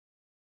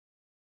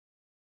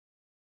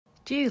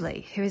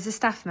Julie, who is a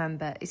staff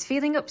member, is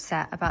feeling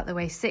upset about the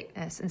way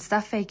sickness and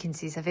staff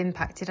vacancies have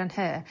impacted on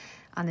her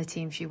and the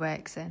team she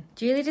works in.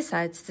 Julie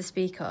decides to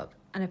speak up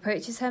and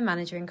approaches her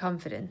manager in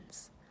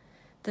confidence.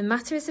 The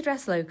matter is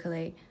addressed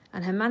locally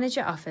and her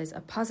manager offers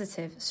a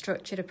positive,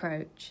 structured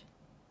approach.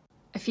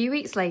 A few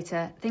weeks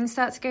later, things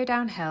start to go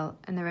downhill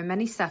and there are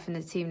many staff in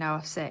the team now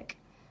off sick.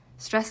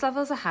 Stress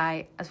levels are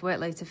high as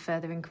workloads have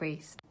further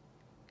increased.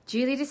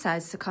 Julie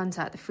decides to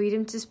contact the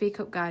Freedom to Speak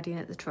Up Guardian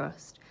at the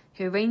Trust,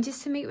 who arranges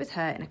to meet with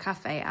her in a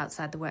cafe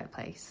outside the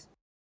workplace.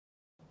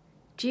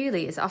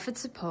 Julie is offered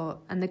support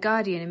and the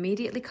Guardian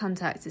immediately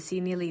contacts the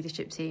senior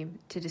leadership team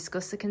to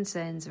discuss the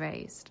concerns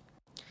raised.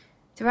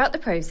 Throughout the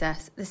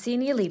process, the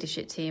senior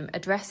leadership team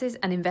addresses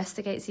and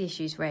investigates the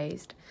issues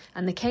raised,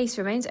 and the case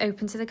remains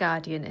open to the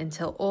Guardian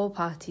until all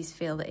parties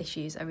feel the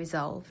issues are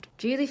resolved.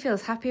 Julie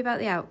feels happy about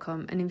the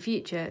outcome, and in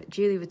future,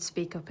 Julie would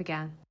speak up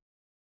again.